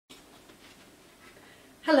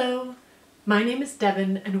Hello, my name is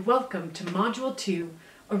Devin and welcome to Module 2,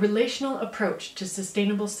 A Relational Approach to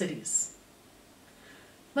Sustainable Cities.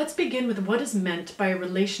 Let's begin with what is meant by a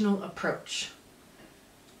relational approach.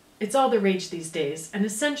 It's all the rage these days, and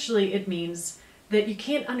essentially it means that you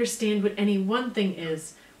can't understand what any one thing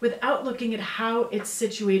is without looking at how it's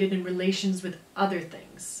situated in relations with other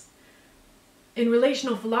things. In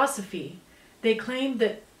relational philosophy, they claim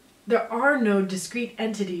that there are no discrete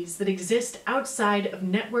entities that exist outside of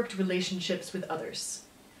networked relationships with others.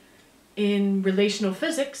 In relational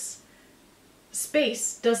physics,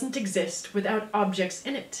 space doesn't exist without objects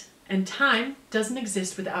in it, and time doesn't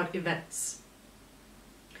exist without events.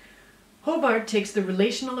 Hobart takes the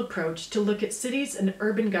relational approach to look at cities and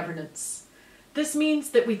urban governance. This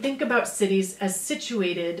means that we think about cities as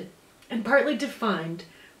situated and partly defined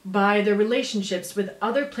by their relationships with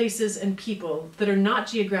other places and people that are not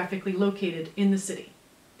geographically located in the city.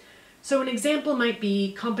 So an example might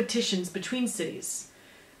be competitions between cities,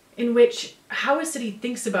 in which how a city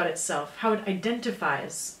thinks about itself, how it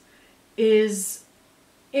identifies, is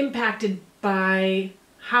impacted by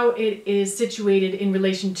how it is situated in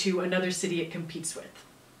relation to another city it competes with.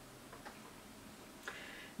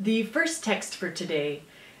 The first text for today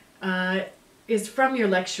is from your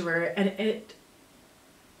lecturer, and it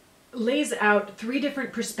lays out 3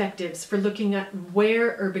 different perspectives for looking at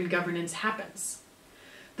where urban governance happens.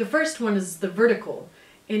 The first one is the vertical,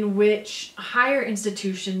 in which higher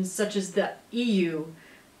institutions such as the EU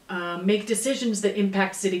make decisions that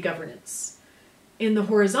impact city governance. In the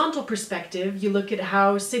horizontal perspective, you look at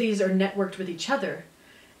how cities are networked with each other.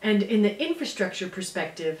 And in the infrastructure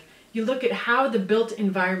perspective, you look at how the built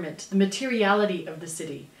environment, the materiality of the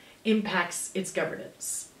city, impacts its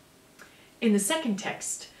governance. In the second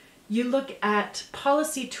text, you look at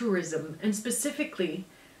policy tourism, and specifically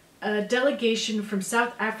a delegation from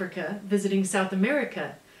South Africa visiting South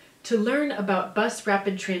America to learn about bus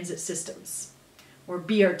rapid transit systems, or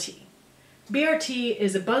BRT. BRT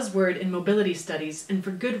is a buzzword in mobility studies, and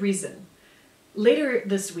for good reason. Later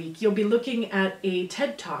this week, you'll be looking at a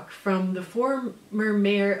TED Talk from the former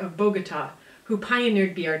mayor of Bogota, who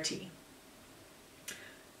pioneered BRT.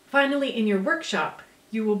 Finally, in your workshop,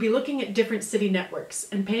 you will be looking at different city networks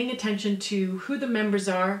and paying attention to who the members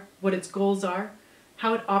are, what its goals are,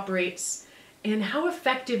 how it operates, and how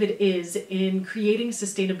effective it is in creating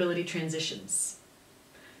sustainability transitions.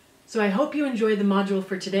 So I hope you enjoy the module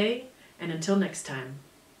for today, and until next time.